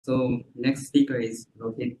So next speaker is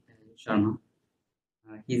Rohit Sharma.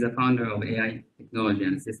 He's a founder of AI Technology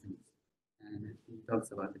and Systems, and he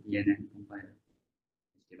talks about the DNA compiler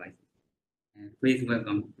devices. And please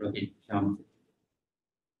welcome Rohit Sharma.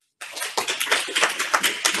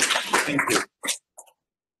 Thank you.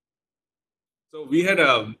 So we had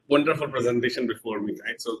a wonderful presentation before me,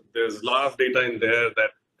 right? So there's a lot of data in there that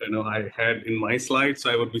I had in my slides, so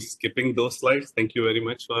I would be skipping those slides. Thank you very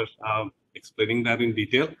much for explaining that in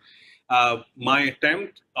detail. My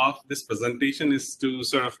attempt of this presentation is to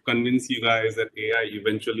sort of convince you guys that AI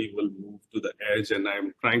eventually will move to the edge, and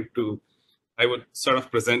I would sort of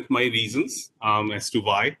present my reasons as to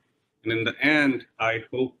why. And in the end, I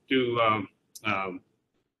hope to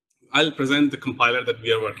I'll present the compiler that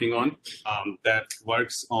we are working on that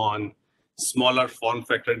works on smaller form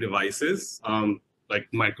factor devices like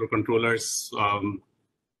microcontrollers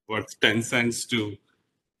worth 10 cents to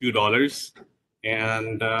 $2.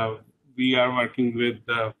 And we are working with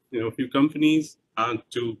a few companies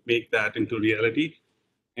to make that into reality.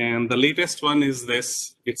 And the latest one is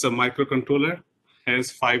this. It's a microcontroller, has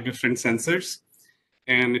 5 different sensors,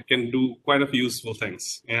 and it can do quite a few useful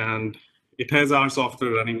things. And it has our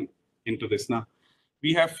software running into this. Now,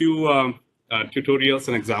 we have few tutorials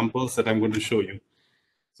and examples that I'm going to show you.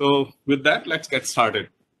 So with that, let's get started.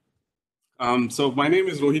 So my name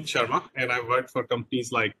is Rohit Sharma, and I work for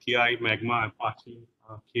companies like TI, Magma, Apache,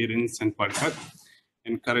 Cadence, and Parkat,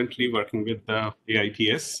 and currently working with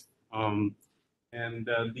AITS. And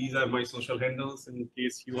these are my social handles in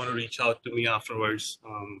case you want to reach out to me afterwards.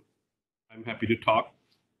 I'm happy to talk.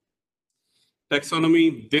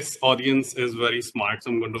 Taxonomy, this audience is very smart, so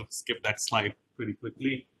I'm going to skip that slide pretty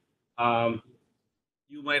quickly.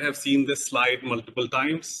 You might have seen this slide multiple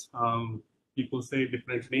times. People say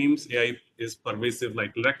different names. AI is pervasive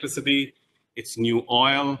like electricity. It's new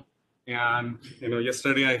oil. And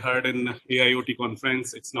yesterday I heard in AIoT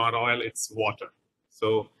conference, it's not oil, it's water.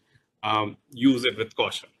 So use it with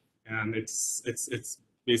caution. And it's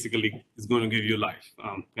basically, it's going to give you life,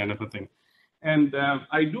 kind of a thing. And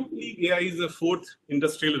I do believe AI is the 4th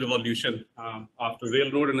industrial revolution after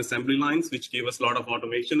railroad and assembly lines, which gave us a lot of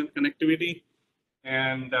automation and connectivity.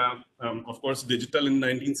 And of course, digital in the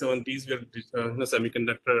 1970s, where the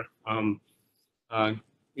semiconductor,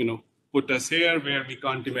 put us here where we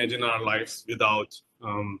can't imagine our lives without,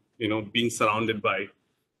 being surrounded by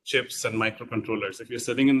chips and microcontrollers. If you're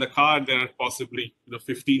sitting in the car, there are possibly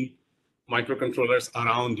 15 microcontrollers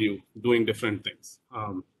around you doing different things.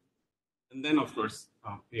 And then, of course,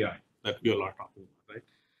 AI that we all are talking about, right?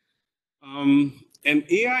 And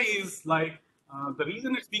AI is like, the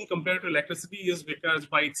reason it's being compared to electricity is because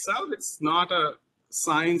by itself, it's not a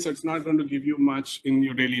science, it's not going to give you much in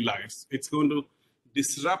your daily lives. It's going to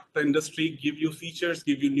disrupt the industry, give you features,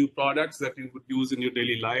 give you new products that you would use in your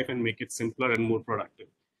daily life and make it simpler and more productive.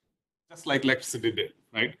 Just like electricity did,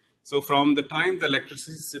 right? So from the time the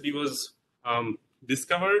electricity was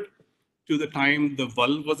discovered to the time the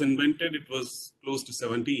bulb was invented, it was close to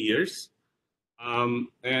 70 years. And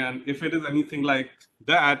if it is anything like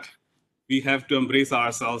that, we have to embrace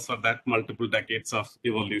ourselves for that multiple decades of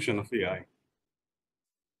evolution of AI.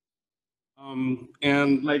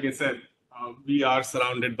 And like I said, we are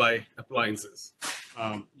surrounded by appliances.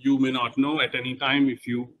 You may not know at any time if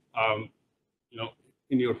you,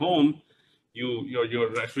 in your home, your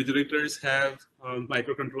refrigerators have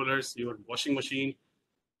microcontrollers, your washing machine,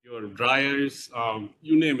 your dryers,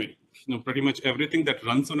 you name it. Pretty much everything that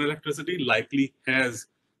runs on electricity likely has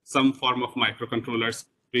some form of microcontrollers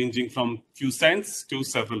ranging from few cents to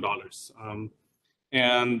several dollars.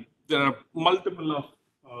 And there are multiple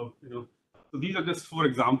of, so these are just 4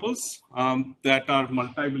 examples that are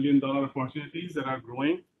multi-billion-dollar opportunities that are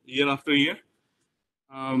growing year after year.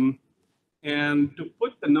 And to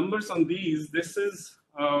put the numbers on these, this is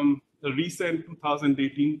the recent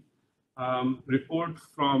 2018 report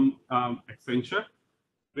from Accenture,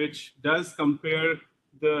 which does compare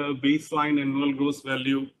the baseline annual gross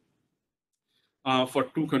value for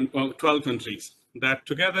 12 countries that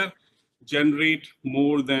together generate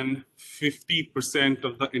more than 50%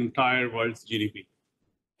 of the entire world's GDP.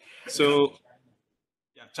 So,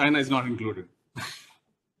 yeah, China is not included.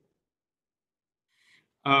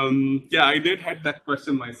 Yeah, I did have that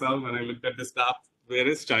question myself when I looked at this graph. Where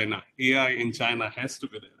is China? AI in China has to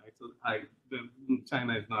be there, right? So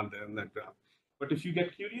China is not there in that graph. But if you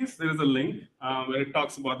get curious, there is a link where it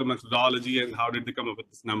talks about the methodology and how did they come up with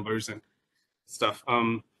these numbers and stuff.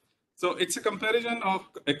 So it's a comparison of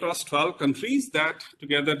across 12 countries that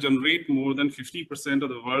together generate more than 50% of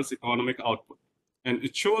the world's economic output. And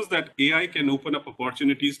it shows that AI can open up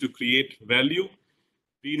opportunities to create value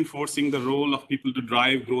reinforcing the role of people to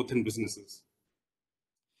drive growth in businesses.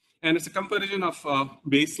 And it's a comparison of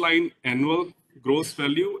baseline annual gross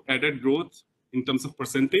value, added growth in terms of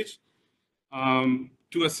percentage,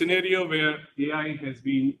 to a scenario where AI has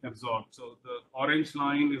been absorbed. So the orange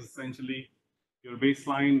line is essentially your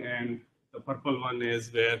baseline, and the purple one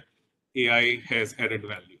is where AI has added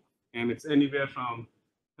value. And it's anywhere from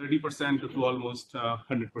 30% to almost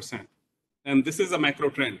 100%. And this is a macro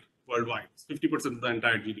trend worldwide. It's 50% of the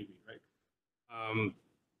entire GDP, right?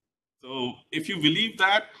 So if you believe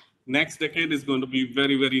that, next decade is going to be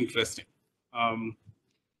very, very interesting.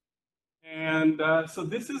 So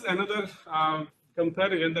this is another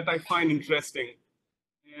comparison that I find interesting.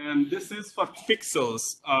 And this is for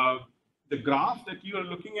pixels. The graph that you are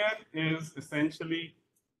looking at is essentially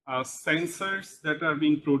sensors that are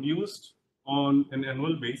being produced on an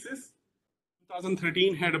annual basis.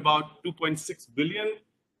 2013 had about 2.6 billion.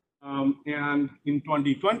 And in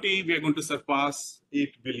 2020, we are going to surpass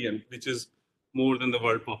 8 billion, which is more than the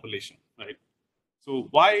world population, right? So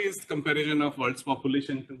why is the comparison of world's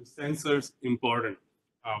population to sensors important?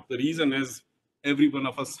 The reason is every one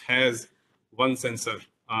of us has one sensor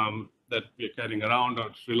that we are carrying around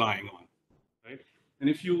or relying on, right? And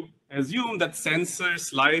if you assume that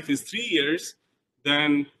sensor's life is 3 years,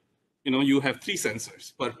 then you have 3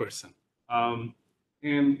 sensors per person.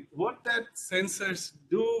 And what that sensors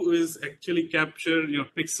do is actually capture your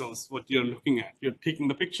pixels, what you're looking at. You're taking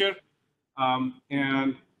the picture,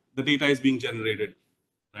 and the data is being generated,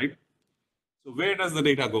 right? So where does the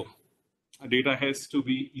data go? Data has to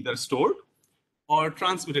be either stored or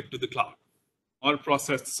transmitted to the cloud or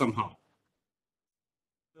processed somehow.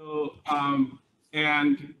 So,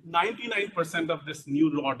 and 99% of this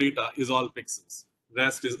new raw data is all pixels.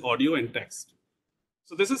 Rest is audio and text.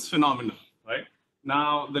 So this is phenomenal, right?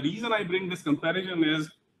 Now, the reason I bring this comparison is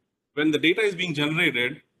when the data is being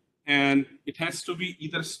generated, and it has to be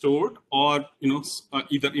either stored or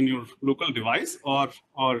either in your local device or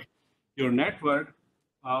your network.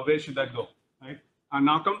 Where should that go, right? And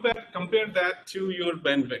now compare that to your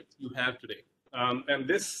bandwidth you have today. And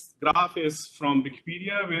this graph is from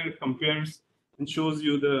Wikipedia, where it compares and shows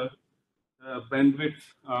you the bandwidth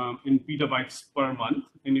in petabytes per month.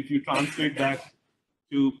 And if you translate that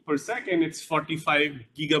to per second, it's 45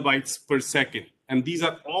 gigabytes per second. And these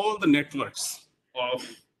are all the networks of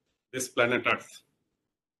this planet Earth.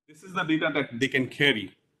 This is the data that they can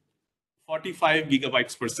carry, 45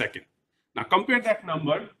 gigabytes per second. Now compare that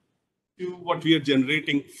number to what we are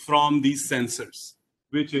generating from these sensors,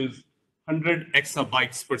 which is 100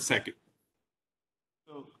 exabytes per second.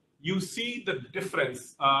 So you see the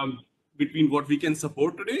difference between what we can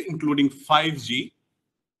support today, including 5G,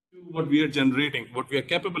 to what we are generating, what we are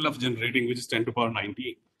capable of generating, which is 10 to the power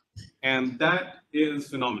 19. And that is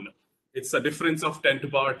phenomenal. It's a difference of 10 to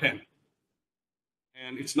the power 10.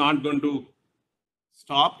 And it's not going to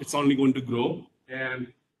stop, it's only going to grow.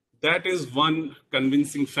 And that is one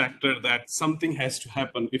convincing factor that something has to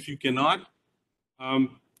happen. If you cannot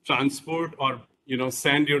transport or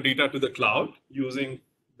send your data to the cloud using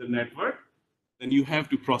the network, then you have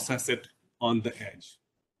to process it on the edge.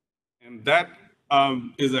 And that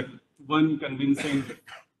is one convincing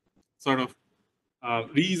sort of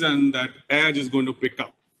reason that edge is going to pick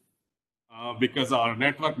up because our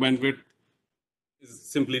network bandwidth is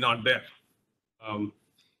simply not there.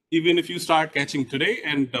 Even if you start catching today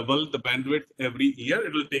and double the bandwidth every year,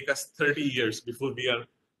 it will take us 30 years before we are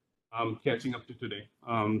catching up to today.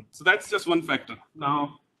 So that's just one factor.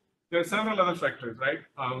 Now, there are several other factors, right?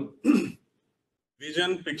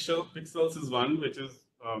 Vision pixels is one, which is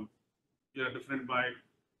different by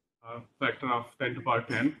a factor of 10 to the power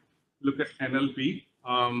 10. Look at NLP.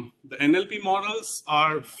 The NLP models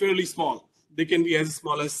are fairly small. They can be as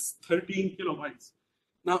small as 13 kilobytes.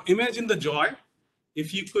 Now, imagine the joy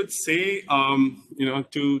if you could say,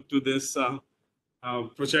 to this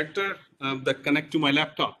projector that connect to my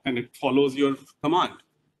laptop and it follows your command,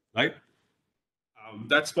 right?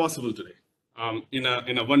 That's possible today in a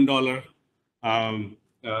 $1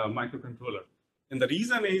 microcontroller. And the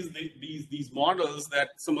reason is these models that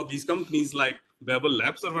some of these companies like Babel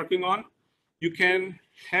Labs are working on, you can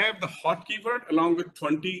have the hotkey word along with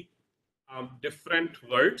 20 different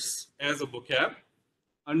words as a vocab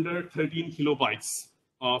under 13 kilobytes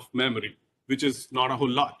of memory, which is not a whole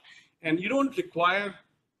lot. And you don't require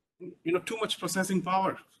too much processing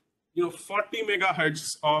power. 40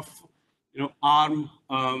 megahertz of ARM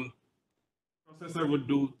processor would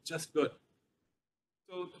do just good.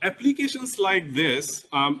 So applications like this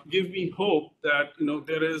give me hope that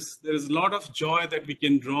there is a lot of joy that we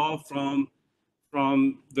can draw from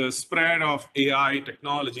the spread of AI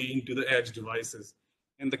technology into the edge devices.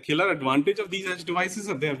 And the killer advantage of these edge devices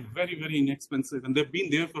are they're very, very inexpensive, and they've been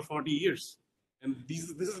there for 40 years. And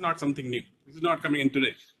this is not something new. This is not coming in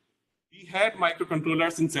today. We had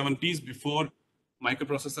microcontrollers in 70s before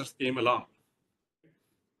microprocessors came along.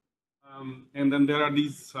 And then there are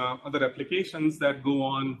these other applications that go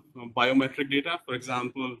on biometric data, for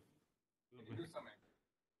example.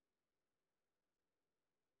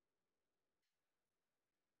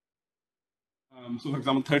 So for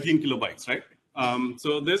example, 13 kilobytes, right?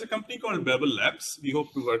 So there's a company called Bevel Labs. We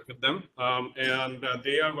hope to work with them. And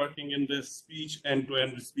they are working in this speech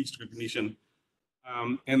end-to-end speech recognition.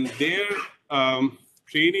 And they're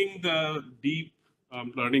training the deep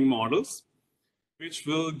learning models, which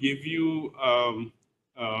will give you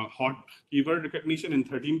hot keyword recognition in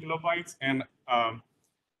 13 kilobytes and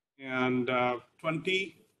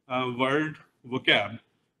 20 word vocab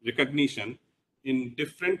recognition in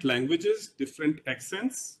different languages, different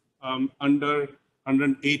accents, under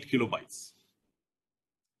 8 kilobytes.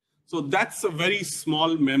 So that's a very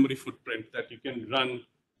small memory footprint that you can run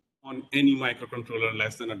on any microcontroller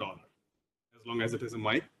less than $1. As long as it is a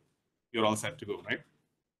mic, you're all set to go, right?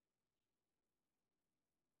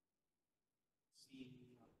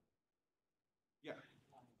 Yeah,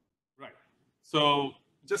 right. So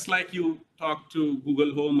just like you talk to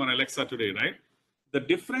Google Home or Alexa today, right? The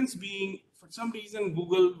difference being, for some reason,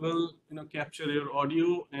 Google will capture your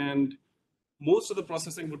audio, and most of the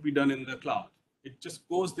processing would be done in the cloud. It just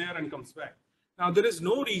goes there and comes back. Now, there is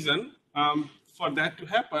no reason for that to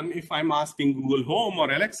happen if I'm asking Google Home or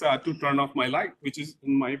Alexa to turn off my light, which is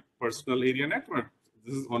in my personal area network.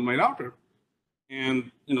 This is on my router.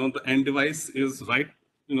 And the end device is right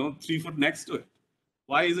 3 foot next to it.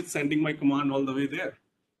 Why is it sending my command all the way there?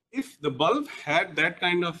 If the bulb had that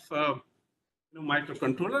kind of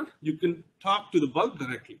microcontroller, you can talk to the bulb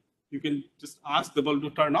directly. You can just ask the bulb to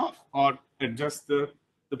turn off or adjust the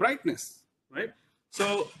brightness, right?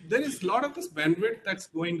 So there is a lot of this bandwidth that's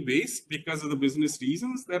going waste because of the business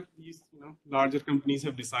reasons that these larger companies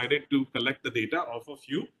have decided to collect the data off of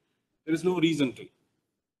you. There is no reason to.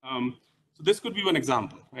 So this could be one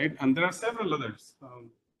example, right? And there are several others.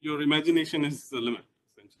 Your imagination is the limit,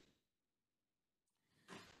 essentially.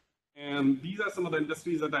 And these are some of the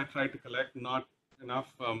industries that I try to collect, not enough.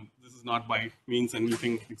 This is not by means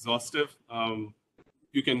anything exhaustive.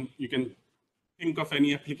 You can think of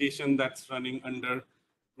any application that's running under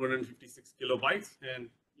 256 kilobytes, and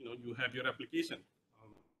you have your application.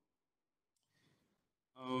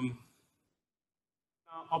 Now,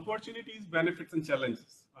 opportunities, benefits, and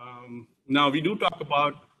challenges. Now we do talk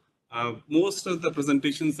about most of the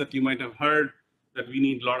presentations that you might have heard, that we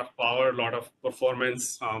need a lot of power, a lot of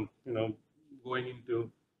performance, going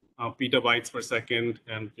into petabytes per second.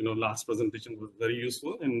 And last presentation was very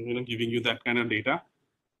useful in giving you that kind of data.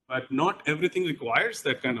 But not everything requires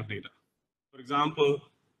that kind of data. For example,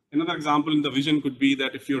 another example in the vision could be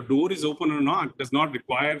that if your door is open or not does not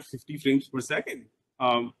require 50 frames per second.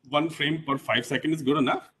 1 frame per 5 seconds is good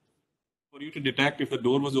enough for you to detect if the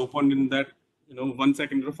door was opened in that 1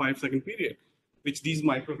 second or 5 second period, which these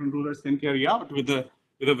microcontrollers can carry out with a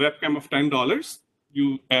webcam of $10.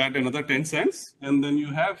 You add another 10 cents, and then you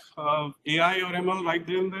have AI or ML right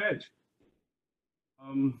there on the edge.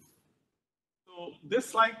 So this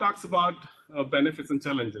slide talks about benefits and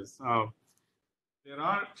challenges. There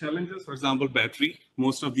are challenges, for example, battery.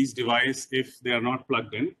 Most of these devices, if they are not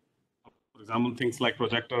plugged in, for example, things like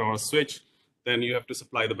projector or a switch, then you have to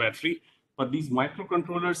supply the battery. But these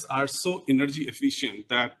microcontrollers are so energy efficient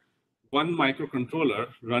that one microcontroller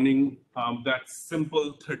running that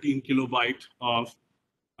simple 13 kilobyte of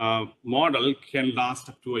model can last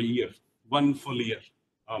up to a year, 1 full year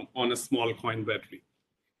on a small coin battery.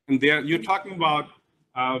 And there you're talking about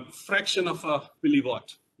a fraction of a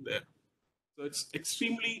milliwatt there. So it's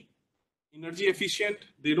extremely energy efficient.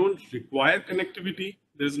 They don't require connectivity.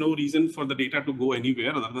 There's no reason for the data to go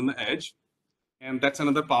anywhere other than the edge. And that's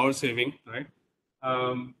another power saving, right?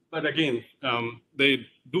 But again, they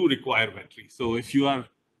do require battery. So if you are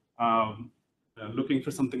looking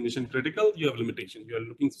for something mission critical, you have limitation. You are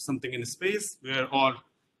looking for something in space or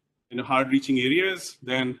in hard reaching areas,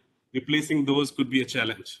 then replacing those could be a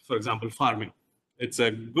challenge. For example, farming. It's a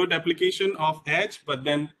good application of edge, but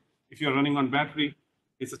then if you're running on battery,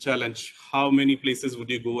 it's a challenge. How many places would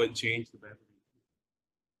you go and change the battery?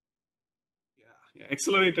 Yeah.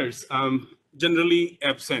 Accelerators generally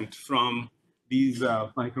absent from these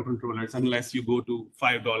microcontrollers unless you go to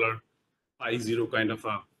 $5 I0 kind of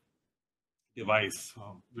a device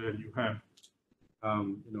where you have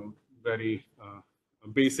very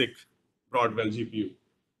basic Broadwell GPU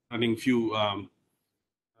running few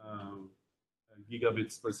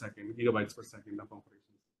gigabytes per second of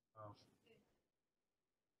operations.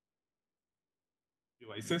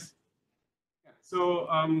 devices. Yeah. So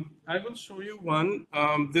I will show you one.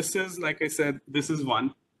 This is, like I said, this is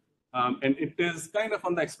one. And it is kind of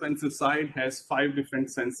on the expensive side, has 5 different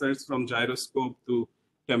sensors from gyroscope to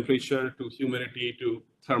temperature to humidity to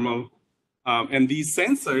thermal. And these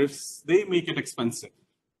sensors, they make it expensive.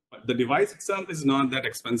 But the device itself is not that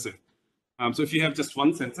expensive. So if you have just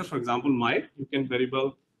one sensor, for example, mic, you can very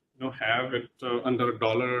well have it under $1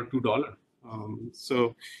 or $2.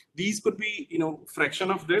 So these could be fraction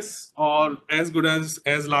of this or as good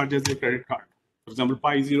as large as your credit card. For example,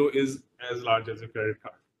 Pi Zero is as large as your credit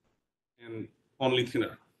card and only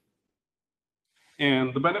thinner.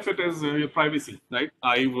 And the benefit is your privacy, right?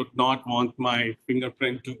 I would not want my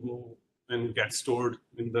fingerprint to go and get stored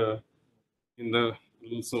in the.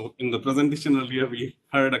 So in the presentation earlier, we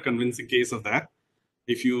heard a convincing case of that.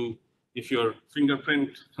 If your fingerprint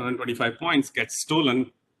 125 points gets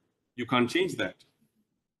stolen, you can't change that.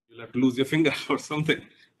 You'll have to lose your finger or something,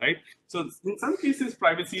 right? So in some cases,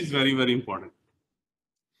 privacy is very, very important.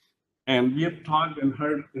 And we have talked and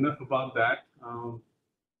heard enough about that. The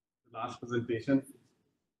last presentation.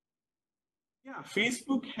 Yeah,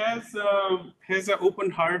 Facebook has an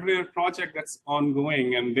open hardware project that's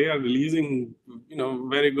ongoing, and they are releasing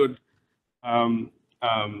very good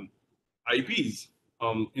IPs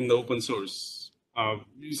in the open source.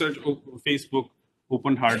 You search Facebook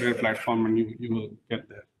open hardware platform, and you will get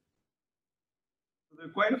there. So there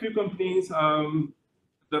are quite a few companies.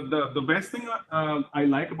 The best thing I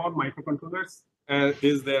like about microcontrollers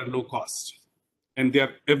is their low cost, and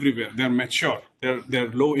they're everywhere. They're mature.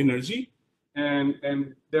 They're low energy.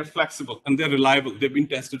 And they're flexible and they're reliable. They've been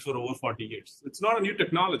tested for over 40 years. It's not a new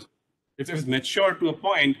technology. It is mature to a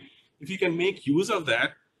point. If you can make use of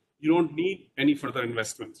that, you don't need any further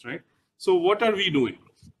investments, right? So what are we doing?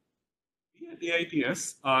 We at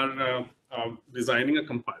AITS are designing a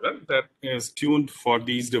compiler that is tuned for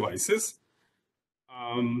these devices.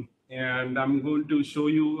 And I'm going to show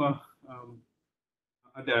you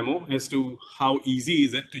a demo as to how easy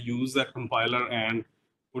is it to use that compiler and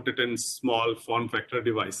put it in small form factor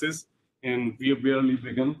devices. And we have barely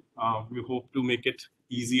begun. We hope to make it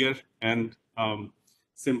easier and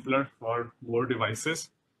simpler for more devices.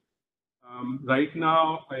 Right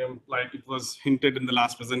now, like it was hinted in the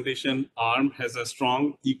last presentation, ARM has a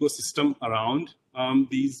strong ecosystem around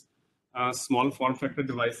these small form factor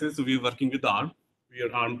devices. So we're working with ARM. We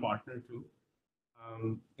are ARM partner too.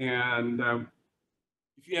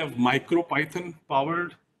 If you have MicroPython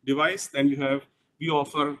powered device, then we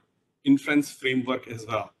offer inference framework as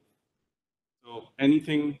well. So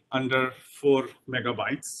anything under 4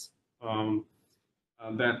 megabytes,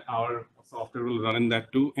 that our software will run in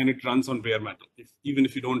that too, and it runs on bare metal. Even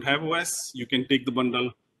if you don't have OS, you can take the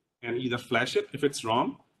bundle and either flash it if it's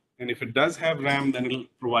ROM, and if it does have RAM, then it'll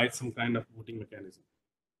provide some kind of booting mechanism.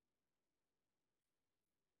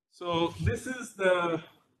 So this is the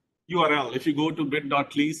URL. If you go to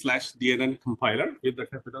bit.ly/DNN compiler with the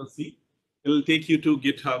capital C, it'll take you to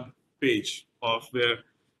GitHub page of where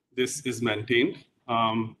this is maintained.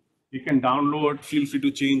 You can download, feel free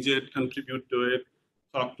to change it, contribute to it,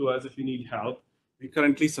 talk to us if you need help. We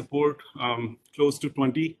currently support close to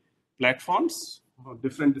 20 platforms,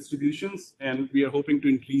 different distributions, and we are hoping to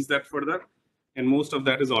increase that further. And most of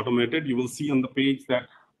that is automated. You will see on the page that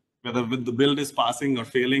whether the build is passing or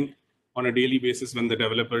failing on a daily basis when the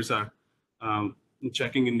developers are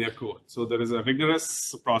checking in their code. So there is a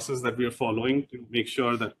rigorous process that we are following to make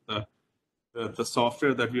sure that the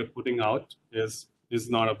software that we are putting out is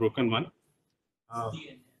not a broken one.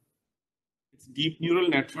 It's deep neural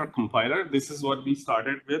network compiler. This is what we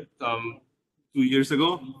started with 2 years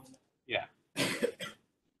ago. Yeah.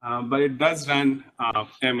 But it does run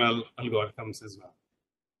ML algorithms as well.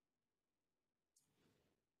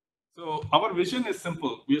 So our vision is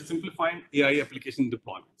simple. We are simplifying AI application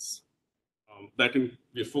deployments.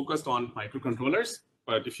 We're focused on microcontrollers,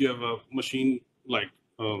 but if you have a machine like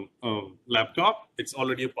a laptop, it's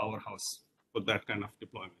already a powerhouse for that kind of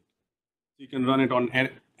deployment. You can run it on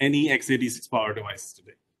any x86 power device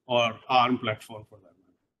today, or ARM platform for that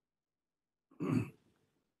matter.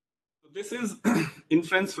 So this is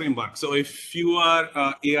inference framework. So if you are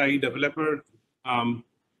an AI developer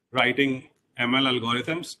writing ML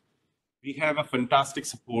algorithms, we have a fantastic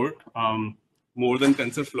support, more than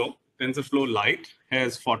TensorFlow. TensorFlow Lite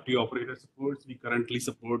has 40 operator supports. We currently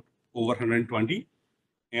support over 120.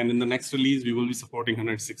 And in the next release, we will be supporting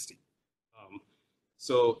 160.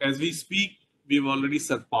 So as we speak, we've already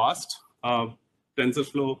surpassed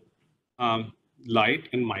TensorFlow Lite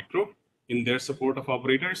and Micro in their support of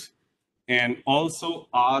operators. And also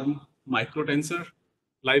ARM microtensor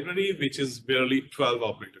library, which is barely 12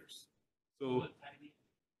 operators. So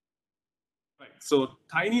So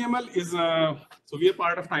TinyML is so we are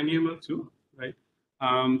part of TinyML too, right?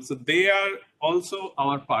 So they are also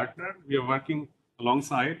our partner. We are working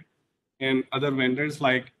alongside and other vendors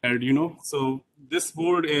like Arduino. So this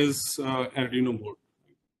board is Arduino board.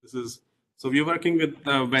 This is so we are working with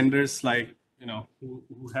vendors like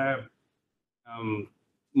who have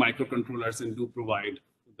microcontrollers and do provide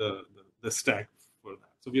the stack for that.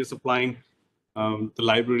 So we are supplying the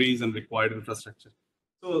libraries and required infrastructure.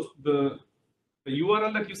 So the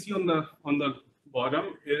URL that you see on the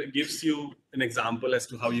bottom, it gives you an example as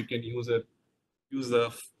to how you can use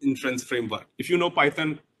the inference framework. If you know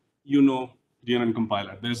Python, you know DNN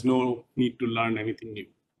compiler. There's no need to learn anything new.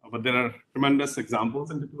 But there are tremendous examples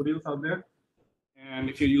and tutorials out there. And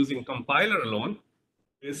if you're using compiler alone,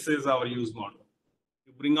 this is our use model.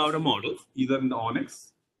 You bring out a model, either in the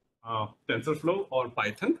Onyx, TensorFlow, or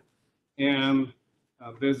Python, and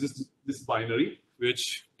there's this binary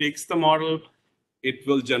which takes the model. It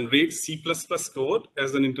will generate C++ code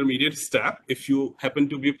as an intermediate step. If you happen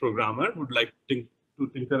to be a programmer, would like to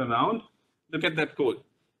tinker around, look at that code.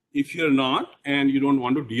 If you're not, and you don't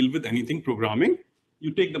want to deal with anything programming,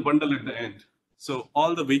 you take the bundle at the end. So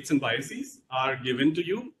all the weights and biases are given to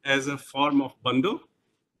you as a form of bundle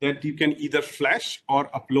that you can either flash or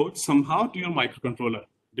upload somehow to your microcontroller.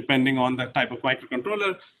 Depending on the type of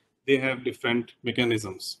microcontroller, they have different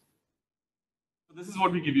mechanisms. So this is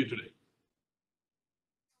what we give you today.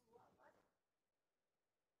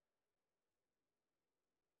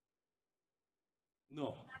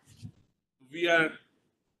 No, we are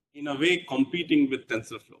in a way competing with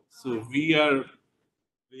TensorFlow. So we are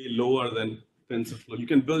way lower than TensorFlow. You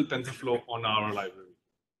can build TensorFlow on our library.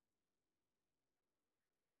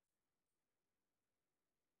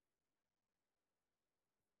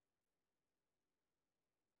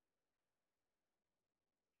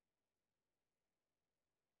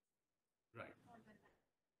 Right.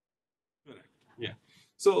 Correct. Yeah.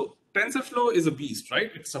 So TensorFlow is a beast, right?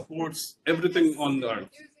 It supports everything on the earth.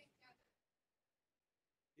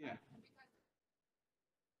 Yeah.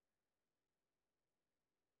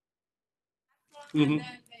 Mm-hmm.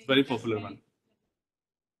 Very popular one.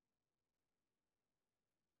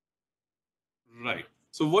 Right.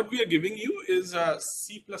 So what we are giving you is a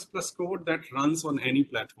C++ code that runs on any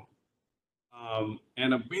platform.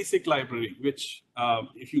 And a basic library, which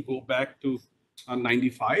if you go back to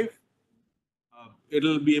 95,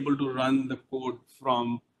 it'll be able to run the code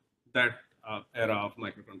from that era of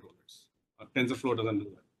microcontrollers. TensorFlow doesn't do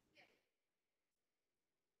that.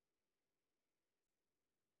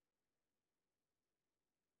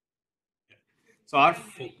 Yeah. So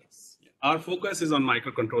our focus is on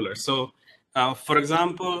microcontrollers. So for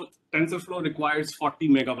example, TensorFlow requires 40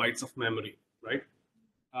 megabytes of memory, right?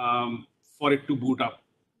 For it to boot up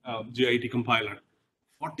JIT compiler.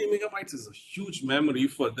 40 megabytes is a huge memory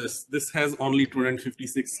for this. This has only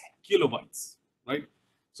 256 kilobytes, right?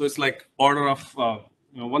 So it's like order of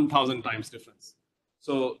 1,000 times difference.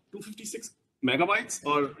 So 256 megabytes,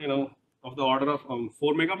 or of the order of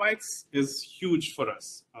 4 megabytes, is huge for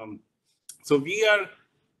us. So we are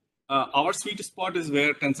our sweet spot is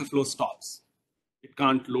where TensorFlow stops. It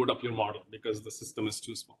can't load up your model because the system is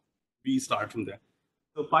too small. We start from there.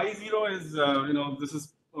 So Pi Zero is, this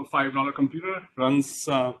is a $5 computer, runs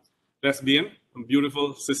Raspbian, a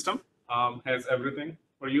beautiful system, has everything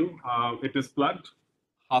for you. It is plugged,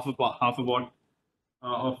 half a watt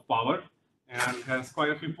of power, and has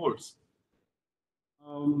quite a few ports.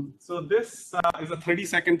 So this is a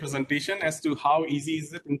 30-second presentation as to how easy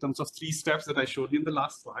is it in terms of 3 steps that I showed you in the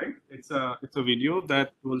last slide. It's a video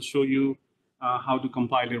that will show you how to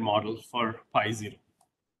compile your model for Pi Zero.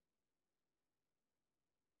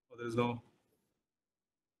 So there's no.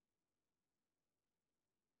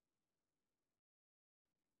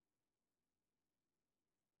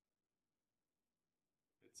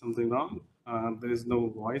 Something wrong. There is no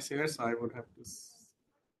voice here, so I would have to.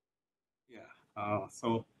 Yeah.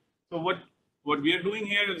 So what we are doing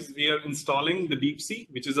here is we are installing the DeepC,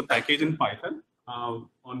 which is a package in Python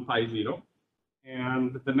on Pi Zero.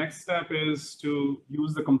 And the next step is to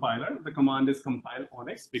use the compiler. The command is compile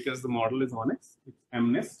Onyx because the model is Onyx. It's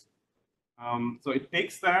MNIST. So it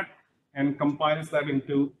takes that and compiles that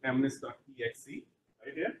into mnist.exe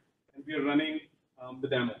right here. And we are running the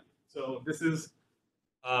demo. So this is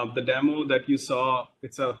the demo that you saw.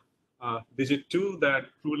 It's a digit 2, that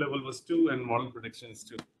true level was 2 and model prediction is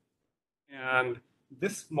 2. And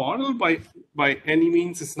this model by any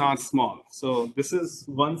means is not small. So this is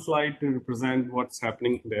one slide to represent what's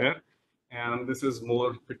happening there. And this is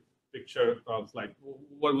more picture of like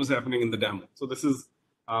what was happening in the demo. So this is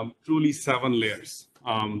truly 7 layers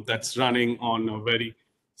that's running on a very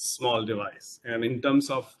small device. And in terms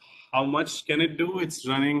of how much can it do, it's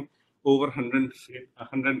running over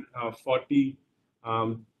 140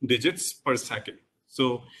 digits per second.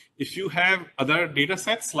 So if you have other data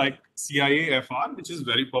sets like CIA-FR, which is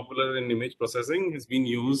very popular in image processing, has been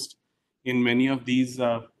used in many of these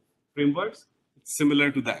frameworks, it's similar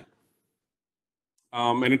to that.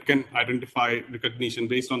 And it can identify recognition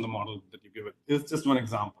based on the model that you give it. It's just one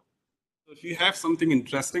example. So if you have something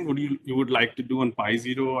interesting, what you would like to do on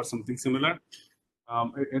Pi0 or something similar,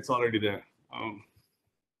 it's already there.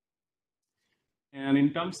 And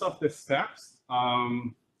in terms of the steps,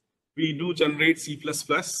 we do generate C++.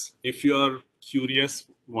 If you are curious,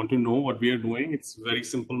 want to know what we are doing, it's a very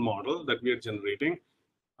simple model that we are generating.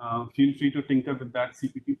 Feel free to tinker with that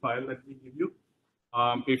CPP file that we give you.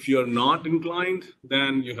 If you're not inclined,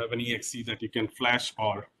 then you have an exe that you can flash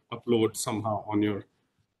or upload somehow on your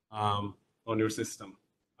system.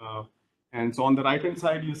 And so on the right-hand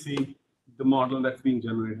side, you see the model that's being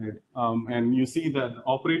generated. And you see that the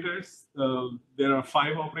operators, there are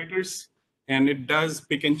 5 operators, and it does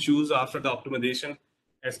pick and choose after the optimization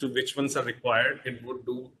as to which ones are required. It would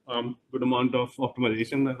do good amount of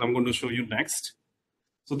optimization that I'm going to show you next.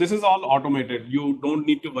 So this is all automated. You don't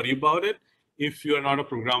need to worry about it if you are not a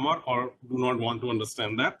programmer or do not want to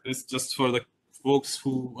understand that. It's just for the folks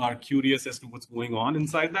who are curious as to what's going on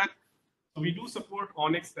inside that. So we do support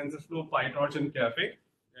Onyx, TensorFlow, PyTorch, and Caffe.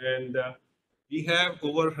 And we have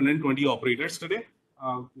over 120 operators today.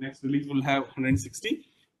 Next release will have 160.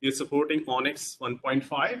 We're supporting Onyx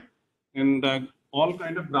 1.5 and all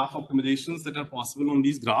kind of graph optimizations that are possible on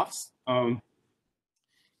these graphs. And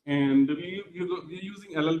we're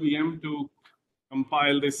using LLVM to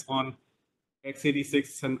compile this on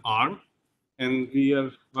x86 and ARM. And we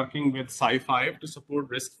are working with Sci5 to support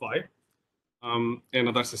RISC-V and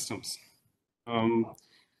other systems.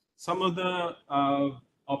 Some of the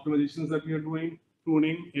optimizations that we are doing,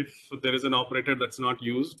 pruning, if there is an operator that's not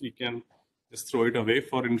used, we can just throw it away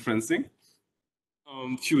for inferencing.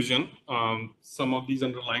 Fusion, some of these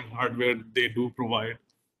underlying hardware, they do provide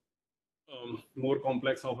more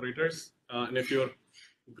complex operators. And if your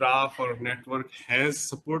graph or network has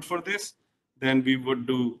support for this, then we would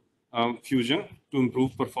do Fusion to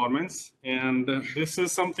improve performance. And this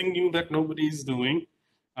is something new that nobody is doing,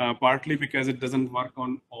 partly because it doesn't work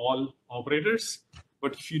on all operators.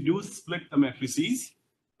 But if you do split the matrices,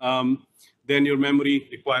 then your memory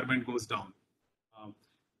requirement goes down.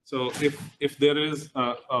 So if there is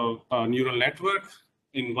a neural network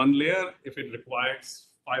in one layer, if it requires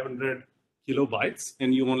 500 kilobytes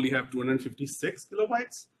and you only have 256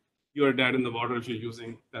 kilobytes, you are dead in the water if you're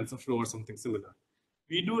using TensorFlow or something similar.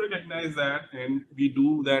 We do recognize that, and we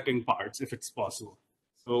do that in parts if it's possible.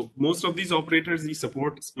 So most of these operators, we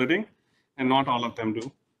support splitting, and not all of them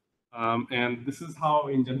do. And this is how,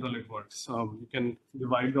 in general, it works. You can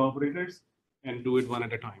divide the operators and do it one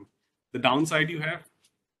at a time. The downside you have,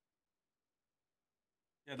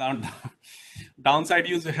 downside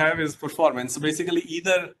you have is performance. So basically,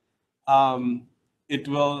 either it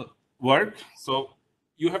will work. So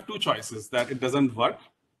you have two choices: that it doesn't work,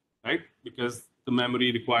 right? Because the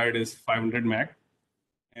memory required is 500 meg,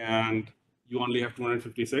 and you only have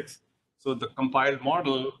 256. So the compiled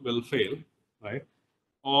model will fail, right?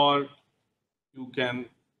 Or you can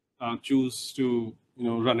choose to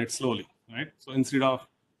run it slowly, right? So instead of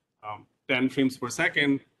 10 frames per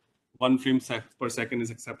second, 1 frame per second is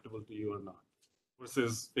acceptable to you or not,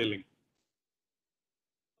 versus failing.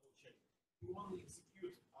 You only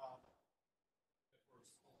execute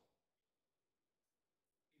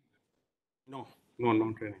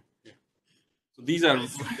No training. Yeah. So these are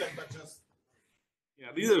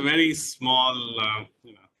these are very small.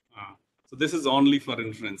 So this is only for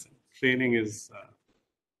inferencing. Training is.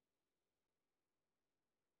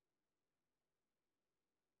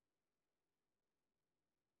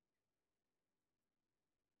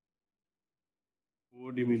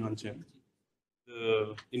 What do you mean on chip?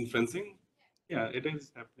 The inferencing? Yeah, it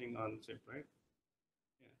is happening on chip, right?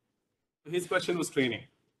 Yeah. So his question was training.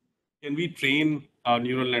 Can we train a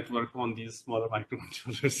neural network on these smaller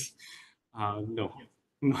microcontrollers? No,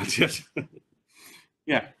 not yet.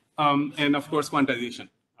 Yeah, and of course quantization,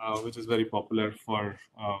 which is very popular for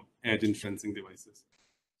edge inferencing devices.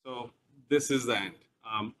 So this is the end.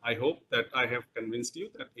 I hope that I have convinced you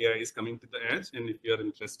that AI is coming to the edge, and if you are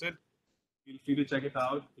interested, feel free to check it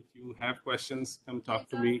out. If you have questions, come talk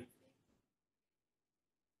to me.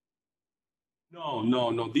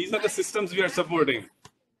 No. These are the systems we are supporting.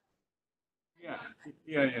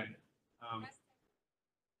 Yeah.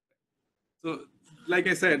 So, like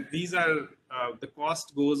I said, these are the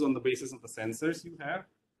cost goes on the basis of the sensors you have.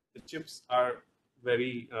 The chips are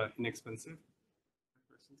very inexpensive.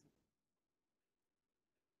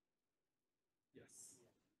 Yes.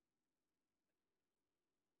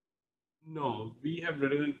 No, we have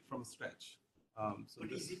written it from scratch. So But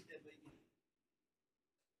this, is it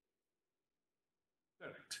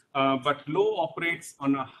correct. But Low operates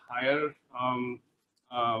on a higher,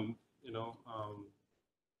 you know,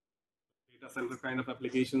 data center kind of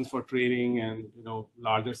applications for training and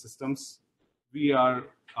larger systems. We are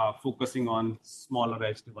focusing on smaller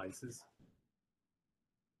edge devices.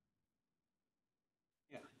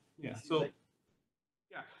 Yeah. So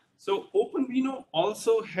yeah. So OpenVINO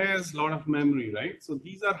also has a lot of memory, right? So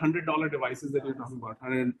these are $100 devices that you're talking about,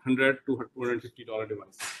 $100 to $250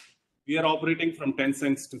 devices. We are operating from 10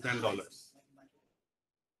 cents to $10.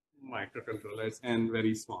 Microcontrollers and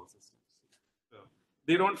very small systems. So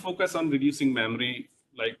they don't focus on reducing memory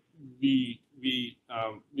like we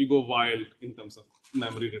go wild in terms of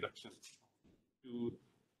memory reduction to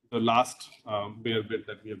the last bare bit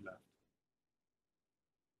that we have left.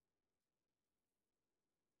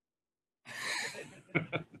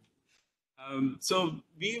 So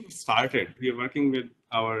we've started. We are working with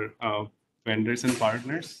our vendors and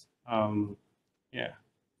partners. Yeah.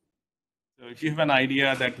 So if you have an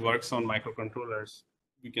idea that works on microcontrollers,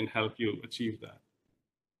 we can help you achieve that.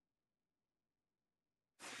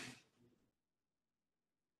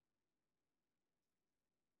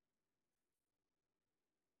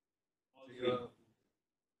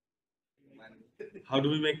 How do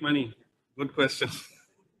we make money? Good question.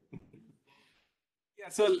 Yeah,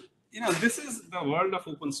 so this is the world of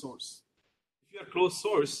open source. If you are closed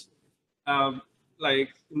source, like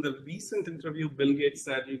in the recent interview, Bill Gates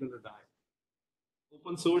said you're going to die.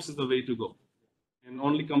 Open source is the way to go, and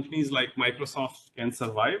only companies like Microsoft can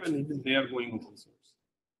survive, and even they are going open source.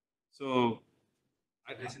 So,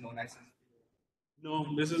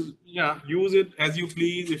 no, this is use it as you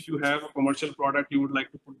please. If you have a commercial product, you would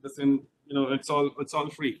like to put this in, it's all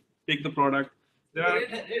free. Take the product. There are,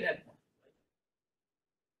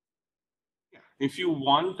 if you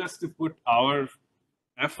want us to put our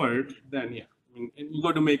effort, then and you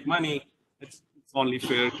got to make money. It's only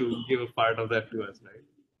fair to give a part of that to us, right?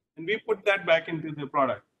 And we put that back into the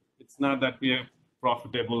product. It's not that we are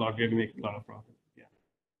profitable or going to make a lot of profit. Yeah.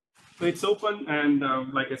 So it's open, and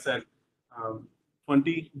like I said,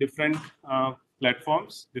 20 different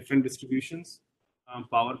platforms, different distributions,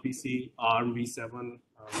 PowerPC, ARM v7,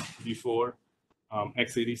 v4,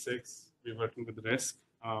 x86. We're working with RISC.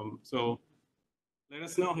 So let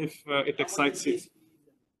us know if it excites you.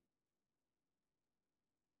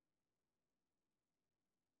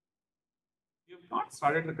 We have not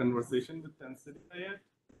started the conversation with Tensida yet,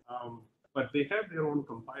 but they have their own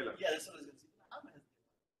compiler. Yeah, that's what I was going to say.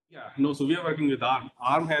 Yeah, no, so we are working with ARM.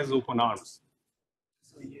 ARM has open arms.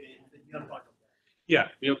 So you're part of that. Yeah,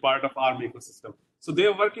 we are part of ARM ecosystem. So they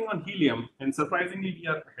are working on Helium, and surprisingly, we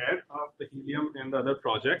are ahead of the Helium and the other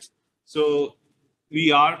projects. So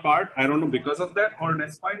we are part, I don't know because of that or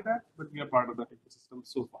despite that, but we are part of that ecosystem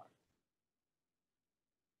so far.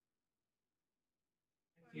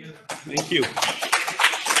 Thank you.